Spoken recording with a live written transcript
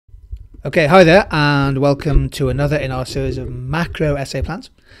Okay, hi there and welcome to another in our series of macro essay plans.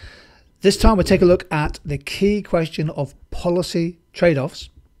 This time we'll take a look at the key question of policy trade-offs.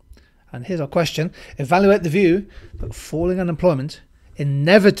 And here's our question. Evaluate the view that falling unemployment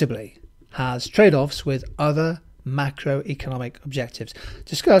inevitably has trade-offs with other macroeconomic objectives,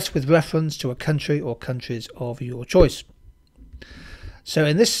 discussed with reference to a country or countries of your choice. So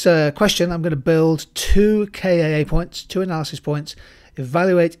in this question, I'm going to build two KAA points, two analysis points,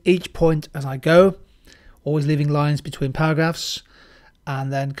 evaluate each point as I go, always leaving lines between paragraphs,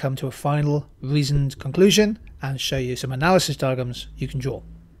 and then come to a final reasoned conclusion and show you some analysis diagrams you can draw.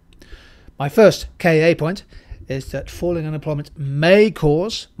 My first KAA point is that falling unemployment might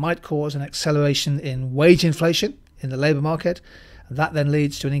cause an acceleration in wage inflation in the labour market, and that then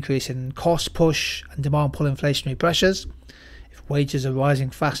leads to an increase in cost push and demand pull inflationary pressures if wages are rising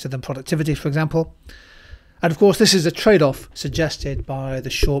faster than productivity, for example. And of course, this is a trade-off suggested by the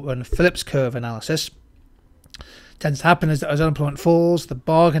short-run Phillips Curve analysis. It tends to happen as unemployment falls, the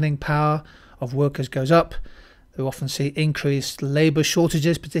bargaining power of workers goes up. They often see increased labour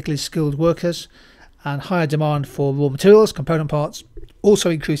shortages, particularly skilled workers, and higher demand for raw materials, component parts,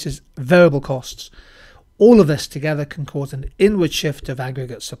 also increases variable costs. All of this together can cause an inward shift of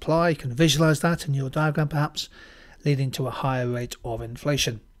aggregate supply. You can visualise that in your diagram perhaps, leading to a higher rate of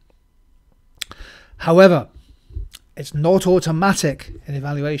inflation. However, it's not automatic in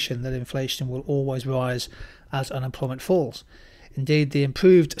evaluation that inflation will always rise as unemployment falls. Indeed, the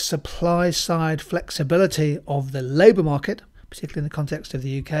improved supply-side flexibility of the labour market, particularly in the context of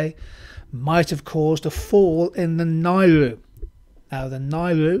the UK, might have caused a fall in the NAIRU. Now, the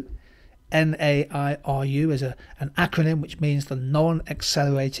NAIRU, N-A-I-R-U, is an acronym which means the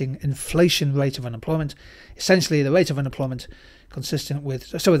non-accelerating inflation rate of unemployment. Essentially, the rate of unemployment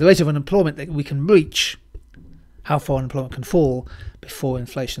the rate of unemployment that we can reach, how far unemployment can fall before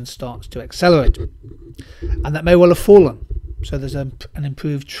inflation starts to accelerate. And that may well have fallen, so there's an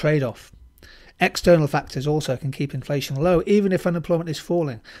improved trade-off. External factors also can keep inflation low, even if unemployment is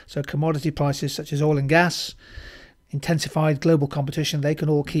falling. So commodity prices such as oil and gas, intensified global competition, they can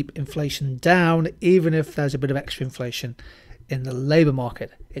all keep inflation down, even if there's a bit of extra inflation in the labour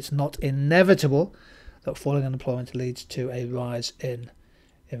market. It's not inevitable that falling unemployment leads to a rise in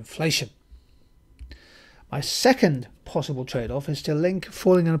inflation. My second possible trade-off is to link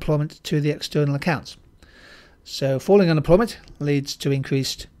falling unemployment to the external accounts. So falling unemployment leads to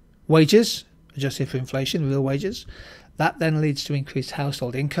increased wages, adjusted for inflation, real wages. That then leads to increased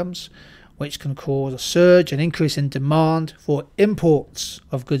household incomes, which can cause a surge, an increase in demand for imports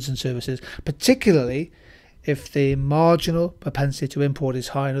of goods and services, particularly if the marginal propensity to import is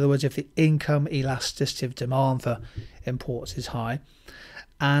high. In other words, if the income elasticity of demand for imports is high.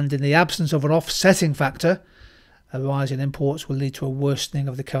 And in the absence of an offsetting factor, a rise in imports will lead to a worsening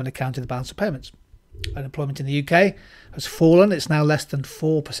of the current account of the balance of payments. Unemployment in the UK has fallen. It's now less than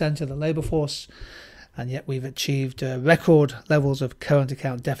 4% of the labour force, and yet we've achieved record levels of current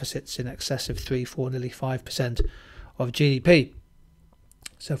account deficits in excess of 3, 4, nearly 5% of GDP.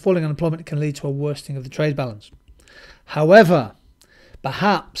 So falling unemployment can lead to a worsening of the trade balance. However,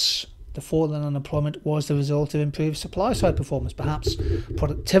 perhaps the fall in unemployment was the result of improved supply side performance. Perhaps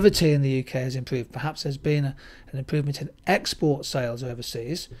productivity in the UK has improved. Perhaps there's been an improvement in export sales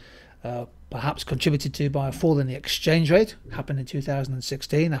overseas, perhaps contributed to by a fall in the exchange rate, happened in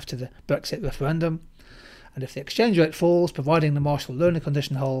 2016 after the Brexit referendum. And if the exchange rate falls, providing the Marshall-Lerner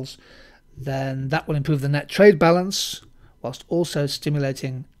condition holds, then that will improve the net trade balance, whilst also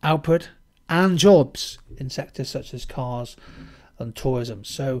stimulating output and jobs in sectors such as cars and tourism.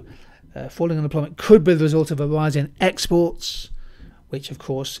 So falling unemployment could be the result of a rise in exports, which of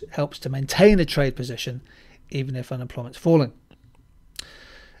course helps to maintain a trade position even if unemployment's falling.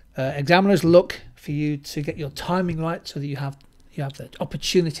 Examiners look for you to get your timing right so that you have the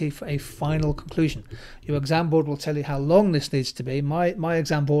opportunity for a final conclusion. Your exam board will tell you how long this needs to be. My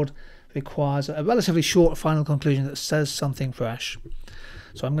exam board requires a relatively short final conclusion that says something fresh.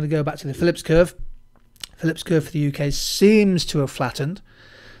 So I'm going to go back to the Phillips Curve. Phillips Curve for the UK seems to have flattened.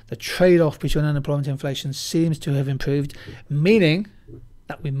 The trade-off between unemployment and inflation seems to have improved, meaning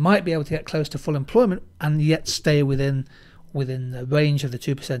that we might be able to get close to full employment and yet stay within the range of the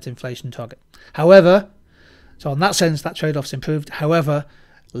 2% inflation target. However, so in that sense, that trade-off's improved. However,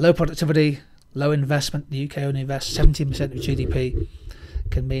 low productivity, low investment, the UK only invests 17% of GDP,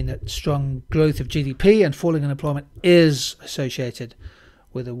 can mean that strong growth of GDP and falling unemployment is associated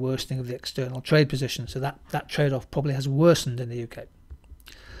with a worsening of the external trade position. So that trade-off probably has worsened in the UK.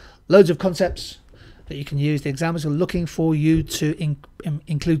 Loads of concepts that you can use. The examiners are looking for you to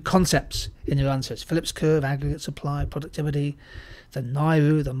include concepts in your answers. Phillips Curve, aggregate supply, productivity, the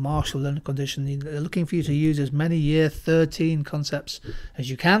NIRU, the Marshall learning condition. They're looking for you to use as many year 13 concepts as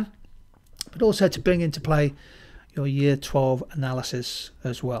you can, but also to bring into play your year 12 analysis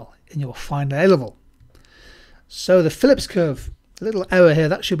as well in your final A level. So the Phillips Curve, a little error here,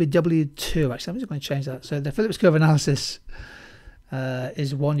 that should be W2. Actually, I'm just going to change that. So the Phillips Curve analysis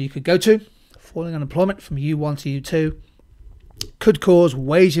is one you could go to. Falling unemployment from U1 to U2 could cause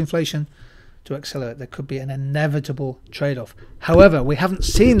wage inflation to accelerate. There could be an inevitable trade-off. However, we haven't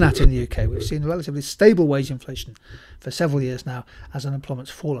seen that in the UK. We've seen relatively stable wage inflation for several years now as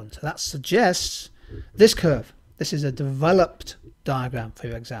unemployment's fallen. So that suggests this curve. This is a developed diagram for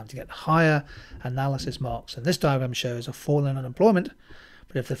your exam to get higher analysis marks. And this diagram shows a fall in unemployment.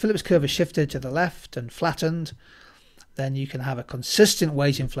 But if the Phillips curve is shifted to the left and flattened, then you can have a consistent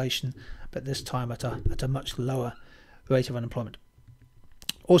wage inflation, but this time at a much lower rate of unemployment.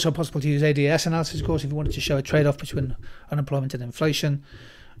 Also possible to use ADS analysis, of course, if you wanted to show a trade-off between unemployment and inflation.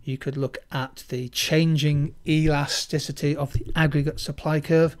 You could look at the changing elasticity of the aggregate supply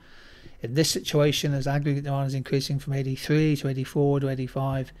curve. In this situation, as aggregate demand is increasing from 83 to 84 to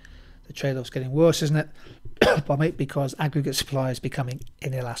 85, the trade-off's getting worse, isn't it? Because aggregate supply is becoming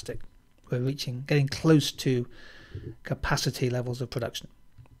inelastic. We're getting close to capacity levels of production.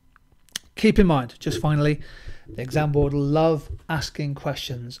 Keep in mind, just finally, the exam board love asking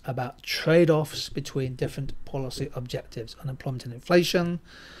questions about trade-offs between different policy objectives: unemployment and inflation,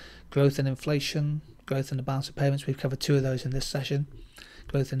 growth and inflation, growth and the balance of payments. We've covered 2 of those in this session.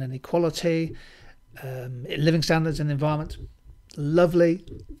 Growth and inequality, living standards and environment. Lovely,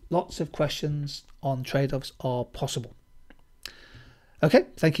 lots of questions on trade-offs are possible. Okay,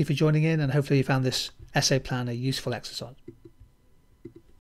 thank you for joining in, and hopefully you found this essay plan a useful exercise.